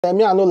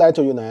Me, I no lie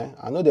to you now.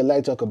 I know they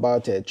like talk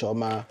about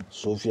Chioma,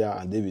 Sophia,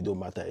 and Davido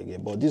matter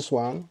again, but this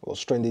one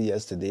was trending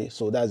yesterday,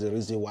 so that's the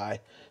reason why.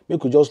 We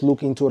could just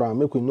look into it and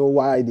make we know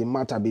why the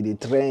matter be the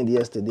trend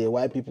yesterday,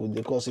 why people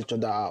they curse each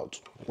other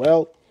out.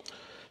 Well,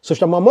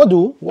 Sophia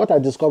Momodu, what I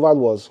discovered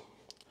was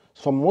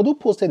Sophia Momodu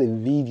posted a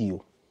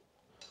video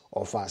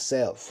of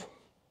herself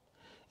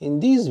in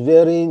this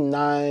very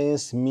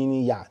nice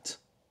mini yacht.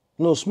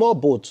 No, small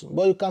boat,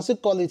 but you can still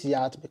call it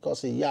yacht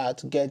because a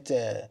yacht get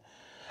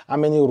how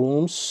many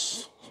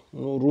rooms?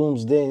 No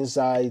rooms there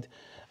inside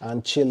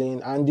and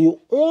chilling. And the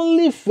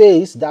only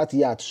face that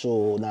yacht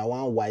show now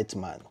one white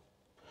man,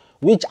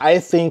 which I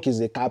think is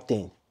the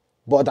captain.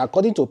 But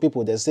according to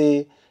people, they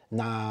say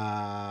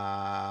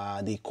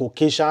the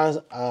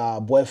Caucasian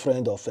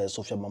boyfriend of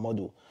Sophia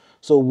Momodu.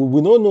 So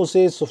we don't know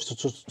say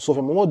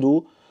Sophia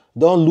Momodu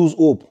don't lose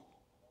hope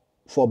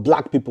for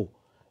black people.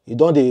 You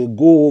don't they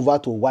go over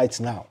to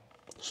whites now.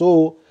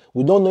 So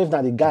we don't know if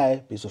that the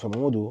guy is Sophia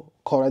Momodu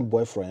current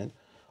boyfriend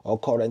or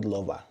current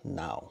lover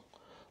now.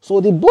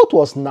 So the boat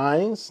was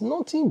nice,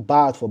 nothing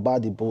bad for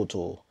about the boat.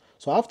 Oh.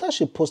 So after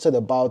she posted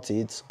about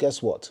it,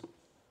 guess what?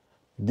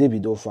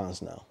 Davido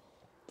fans now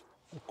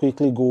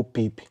quickly go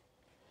peep.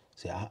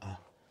 Say,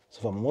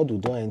 Sophia Momodu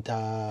don't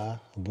enter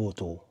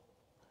boat. Oh.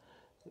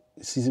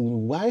 See,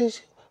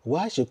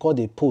 why she call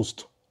the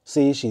post?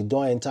 Say she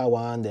don't enter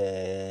one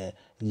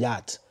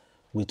yacht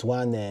with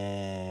one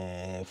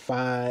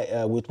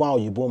with one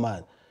Oyibo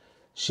man.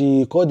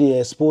 She called the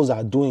expose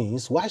her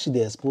doings. Why should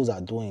they expose her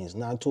doings?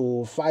 Now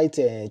to fight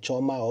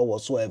Chioma or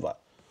whatsoever.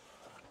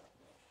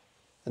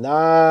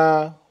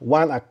 Now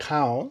one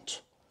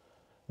account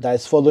that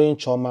is following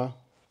Chioma.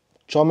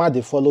 Chioma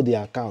they follow the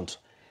account.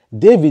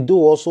 Davido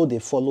also they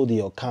follow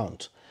the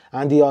account.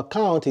 And the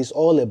account is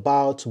all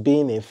about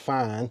being a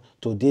fan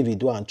to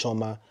Davido and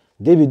Chioma.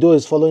 Davido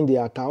is following the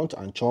account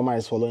and Chioma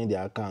is following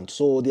the account.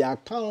 So the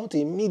account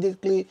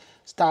immediately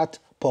start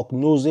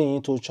prognosing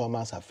into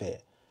Chioma's affair.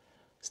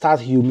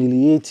 Start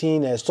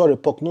humiliating,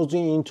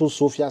 prognosing into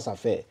Sophia's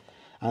affair.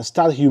 And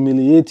start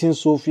humiliating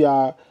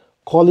Sophia,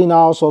 calling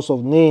out sorts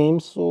of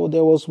names. So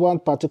there was one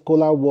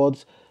particular word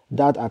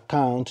that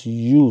account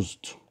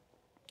used.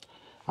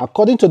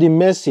 According to the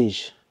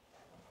message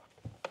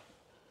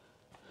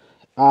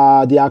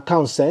the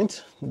account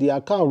sent, the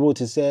account wrote,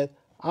 it said,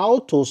 how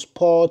to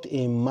spot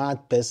a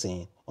mad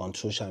person on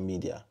social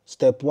media.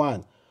 Step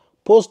 1,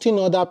 posting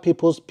other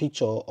people's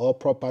picture or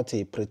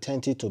property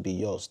pretending to be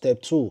yours.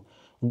 Step 2,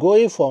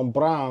 going from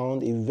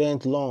brand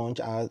event launch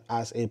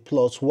as a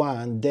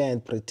 +1,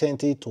 then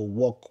pretending to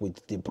work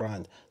with the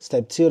brand.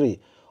 Step 3,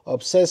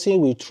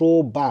 obsessing with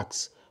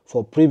throwbacks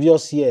for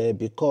previous year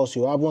because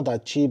you haven't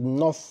achieved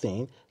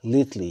nothing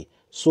lately,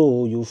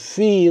 so you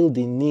feel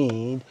the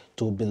need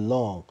to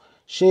belong.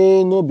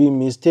 She no be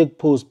mistake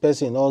post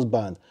person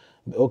husband.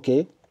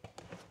 Okay,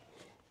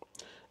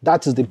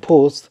 that is the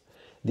post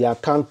the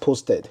account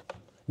posted.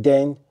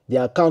 Then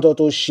the account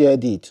also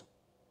shared it,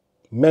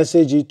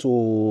 message it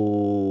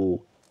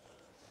to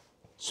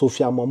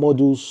Sophia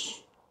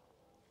Momodu's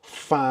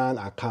fan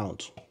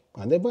account.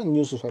 I never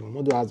knew Sophia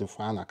Momodu has a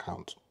fan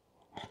account.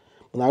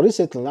 But now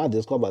recently, I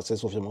discovered that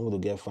Sophia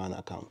Momodu get fan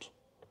account.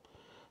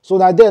 So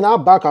that then our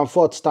back and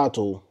forth start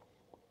to.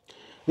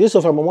 This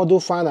Sophia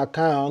Momodu fan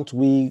account,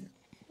 we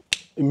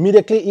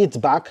immediately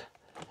hit back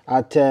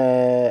at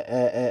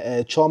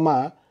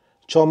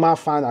Chioma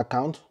fan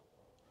account.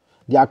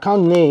 The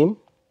account name,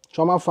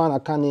 Chioma fan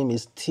account name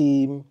is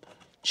Team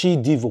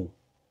Chidivo.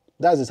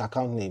 That's his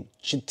account name,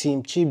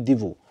 Team Chief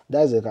Divo.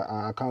 That's his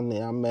account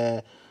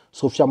name.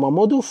 Sophia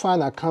Momodu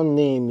fan account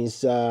name is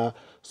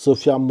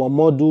Sophia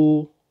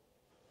Momodu,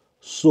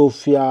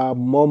 Sophia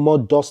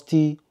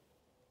Momodusty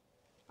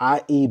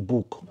IE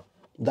book.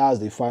 That's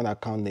the fan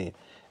account name.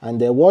 And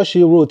then what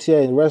she wrote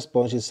here in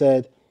response, she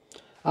said,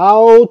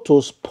 how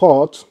to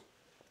spot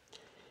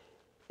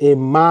a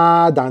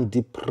mad and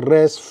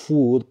depressed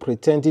fool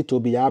pretending to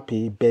be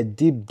happy, but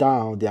deep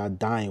down they are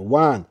dying.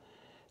 1,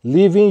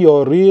 leaving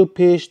your real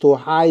page to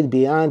hide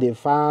behind a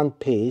fan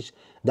page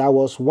that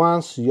was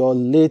once your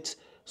late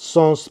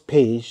son's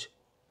page,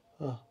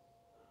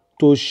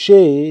 to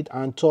shade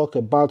and talk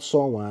about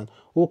someone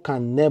who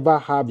can never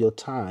have your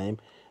time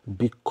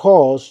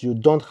because you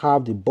don't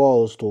have the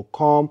balls to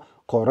come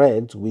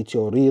correct with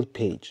your real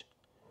page.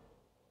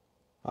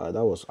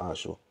 That was our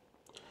show.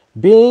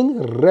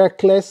 Being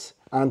reckless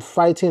and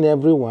fighting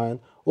everyone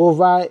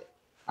over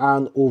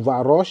an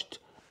overrushed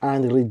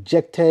and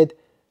rejected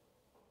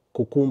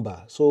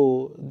cucumber.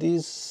 So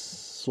this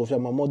Sophia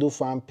Momodu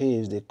fan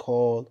page they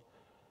call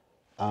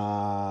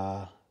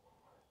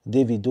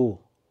Davido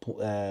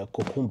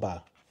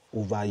cucumber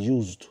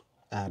overused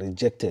and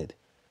rejected.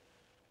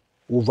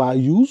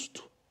 Overused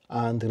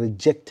and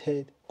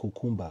rejected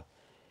cucumber.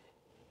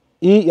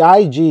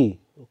 EIG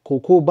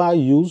cucumber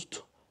used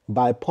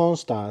by porn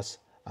stars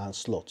and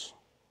sluts.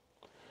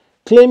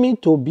 Claiming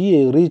to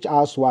be a rich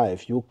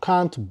housewife, you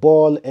can't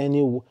ball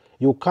alone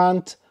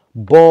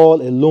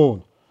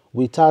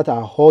without a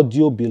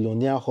audio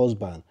billionaire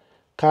husband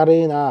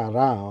carrying her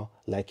around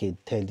like a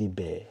teddy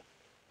bear.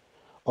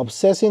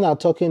 Obsessing and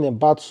talking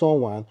about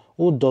someone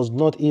who does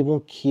not even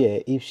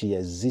care if she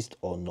exists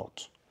or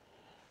not.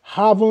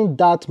 Having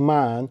that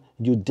man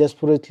you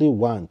desperately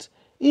want,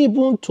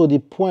 even to the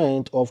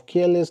point of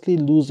carelessly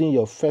losing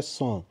your first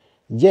son,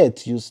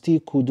 yet you still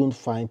couldn't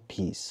find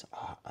peace.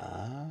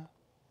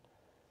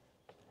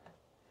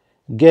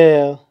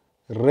 Girl,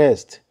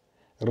 rest.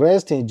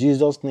 Rest in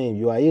Jesus' name.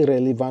 You are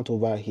irrelevant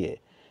over here.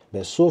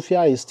 But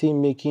Sophia is still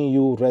making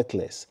you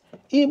reckless.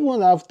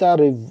 Even after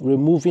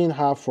removing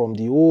her from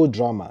the whole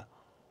drama,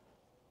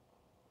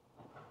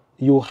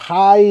 you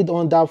hide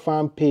under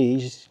fan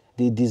page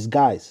the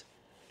disguise.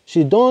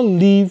 She don't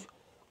leave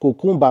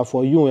cucumber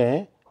for you,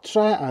 eh?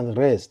 Try and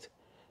rest.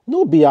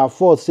 No be her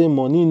fault say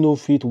money no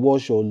fit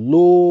wash your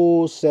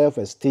low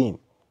self-esteem.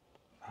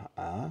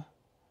 That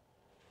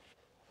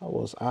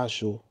was our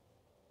show.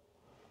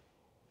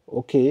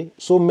 Okay,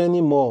 so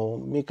many more.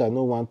 Make I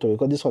no want to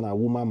because this one a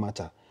woman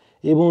matter.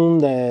 Even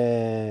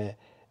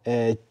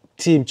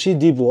Team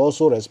Chidibu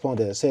also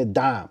responded and said,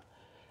 damn,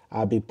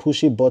 I'll be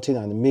pushing button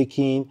and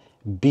making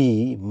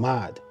B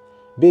mad.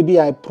 Baby,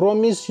 I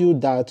promise you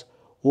that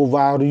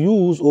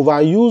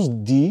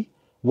overused D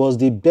was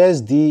the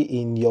best D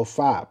in your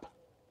fab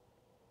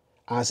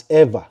as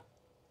ever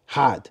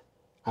had.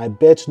 I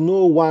bet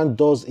no one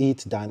does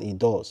it than it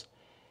does.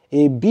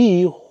 A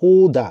B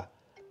holder,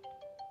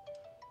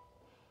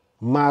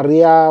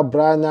 Maria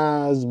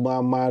Branas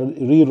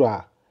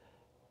Marira.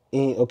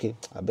 Okay,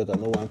 I beg I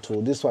no want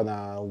to. This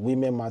one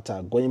women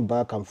matter, going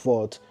back and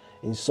forth,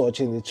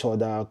 insulting each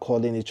other,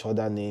 calling each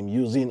other name,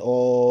 using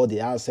all the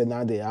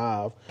arsenal they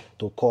have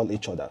to call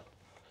each other.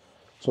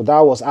 So that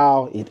was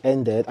how it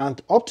ended,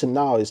 and up to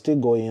now it's still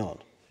going on.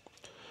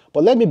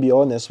 But let me be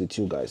honest with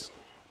you guys.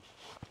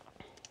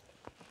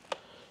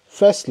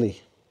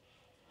 Firstly,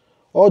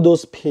 all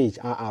those pages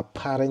are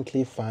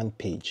apparently fan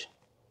page.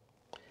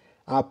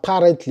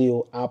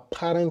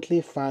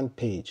 Apparently fan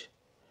page.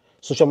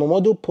 Sophia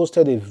Momodu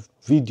posted a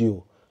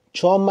video,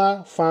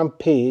 Chioma fan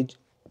page,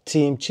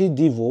 Team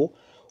Chidivo,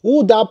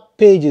 who that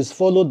page is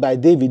followed by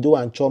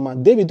Davido and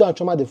Chioma. Davido and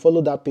Chioma, they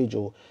followed that page,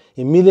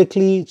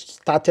 immediately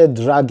started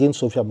dragging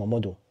Sophia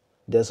Momodu.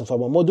 There's Sophia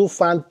Momodu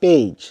fan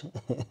page,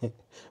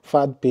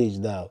 fan page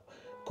now,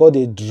 called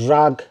a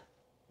drag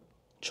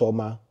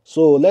Chioma.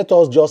 So let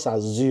us just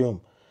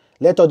assume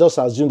they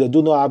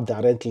do not have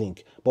direct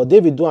link. But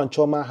Davido and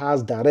Chioma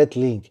has direct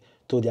link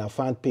to their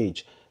fan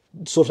page.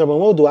 Sophia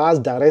Momodu has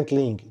direct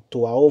link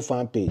to our own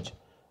fan page.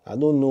 I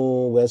don't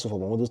know where Sophia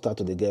Momodu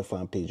started to get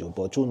fan page,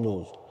 but who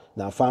knows?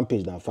 Now fan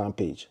page.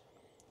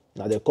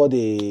 Now they call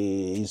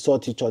the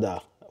insult each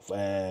other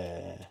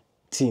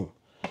team.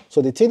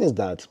 So the thing is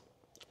that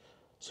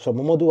Sophia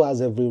Momodu has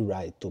every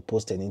right to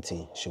post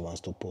anything she wants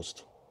to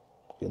post.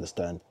 You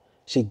understand?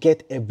 She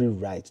get every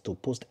right to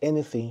post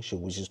anything she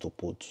wishes to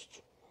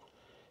post.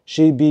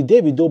 She be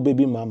Davido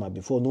baby mama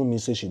before no mean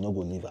say she no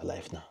go live her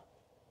life now.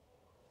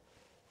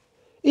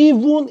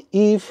 Even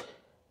if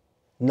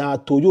na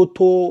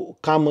Toyota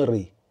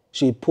Camry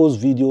she post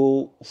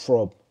video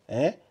from,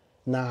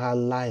 na her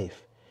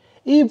life.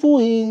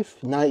 Even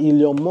if na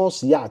Elon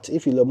Musk yacht,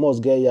 if Elon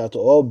Musk get yacht,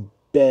 or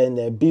Ben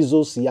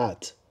Bezos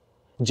yacht,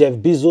 Jeff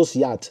Bezos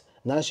yacht,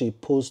 now she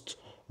post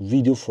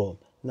video from,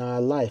 na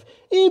her life.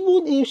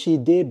 Even if she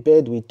dey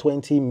bed with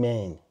 20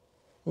 men,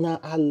 na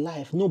her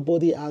life.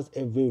 Nobody has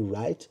every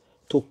right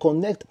to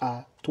connect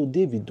her to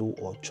Davido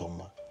or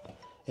Chioma.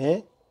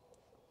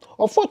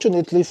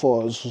 Unfortunately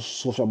for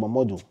Sophia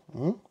Momodu,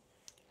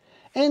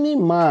 any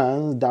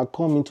man that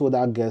come into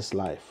that girl's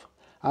life,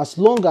 as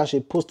long as she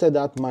posted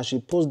that man, she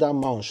post that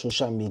man on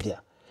social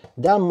media,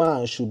 that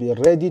man should be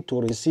ready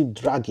to receive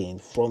dragging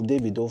from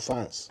Davido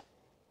fans.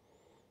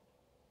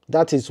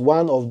 That is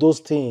one of those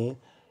things.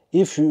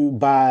 If you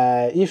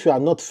are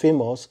not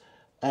famous,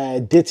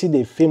 dating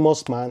a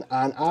famous man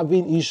and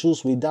having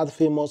issues with that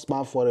famous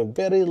man for a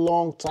very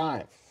long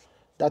time,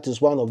 that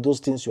is one of those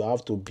things you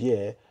have to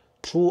bear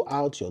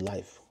throughout your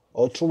life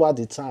or throughout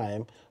the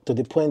time, to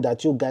the point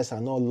that you guys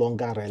are no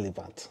longer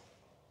relevant.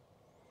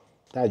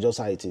 That's just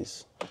how it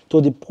is.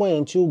 To the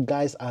point you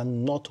guys are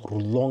not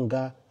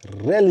longer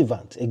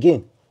relevant.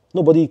 Again,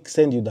 nobody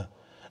send you that.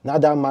 Now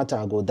that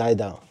matter go die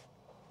down.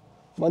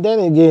 But then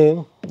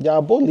again, they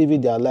are both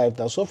living their life.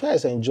 Now Sophia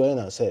is enjoying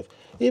herself.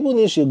 Even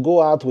if she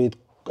go out with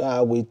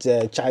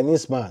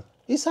Chinese man,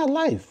 it's her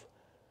life.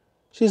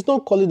 She's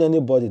not calling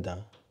anybody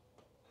down.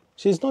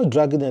 She's not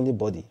dragging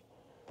anybody.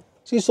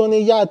 She's on a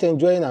yacht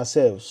enjoying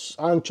herself.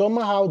 And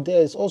Chioma out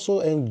there is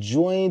also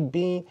enjoying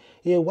being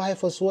a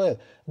wife as well.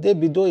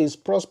 Davido is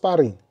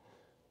prospering.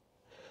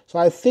 So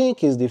I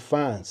think it's the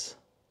fans.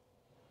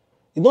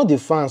 It's not the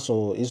fans,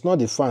 so it's not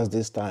the fans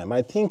this time.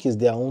 I think it's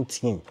their own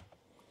team.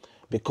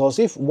 Because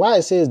why I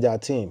say it's their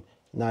team,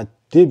 now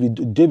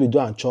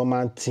Davido and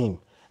Chioma team,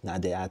 now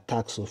they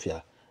attack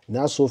Sophia.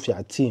 Now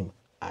Sophia team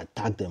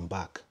attack them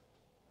back.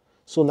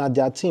 So now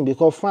their team,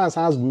 because fans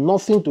has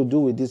nothing to do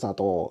with this at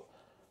all.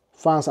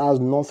 Fans has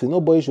nothing.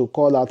 Nobody should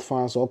call out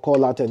fans or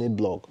call out any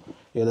blog.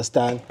 You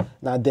understand?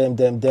 Now them.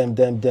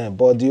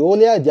 But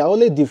their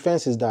only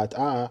defense is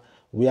that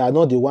we are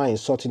not the one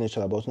insulting each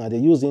other, but now they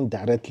use it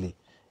directly.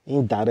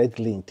 indirect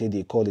link till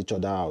they call each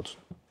other out.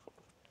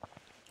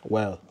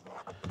 Well,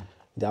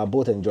 they are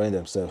both enjoying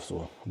themselves,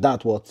 so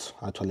that's what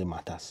actually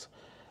matters.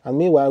 And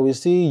meanwhile, we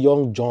see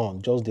young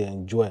John just they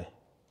enjoy.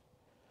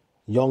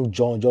 Young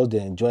John just they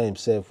enjoy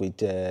himself with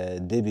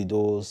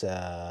Davido's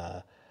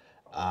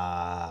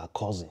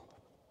cousin.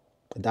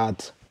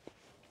 That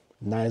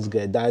nice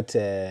girl,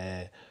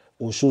 that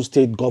Oshu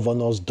State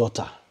governor's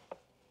daughter.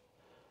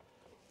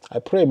 I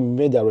pray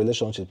may their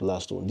relationship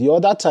last too. The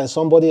other time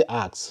somebody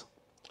asked,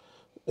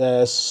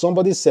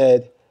 somebody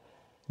said,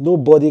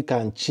 nobody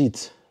can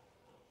cheat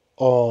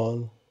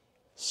on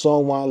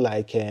someone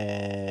like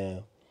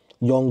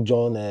young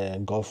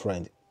John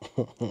girlfriend.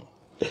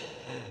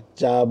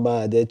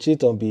 Chioma, they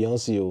cheat on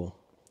Beyonce. Oh.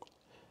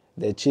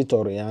 They cheat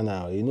on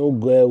Rihanna. You know,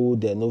 girl who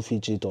they no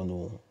fit cheat on.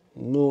 Oh.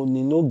 No,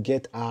 you no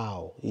get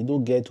how. You no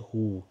get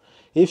who.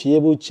 If you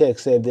able check,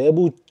 say they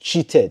able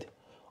cheated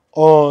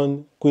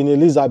on Queen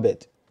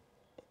Elizabeth.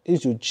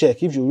 If you check,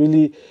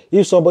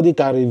 if somebody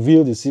can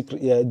reveal the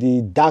secret,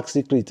 the dark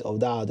secret of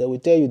that, they will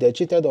tell you they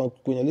cheated on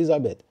Queen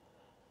Elizabeth.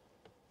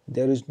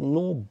 There is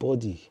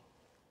nobody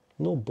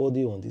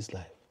on this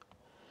life.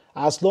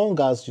 As long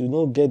as you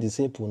don't get the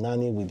same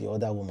punani with the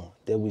other woman,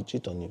 they will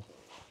cheat on you.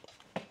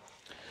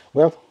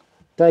 Well,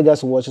 thank you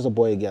guys for watching. The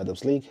boy again,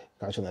 Adam's League.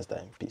 Catch you next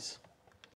time. Peace.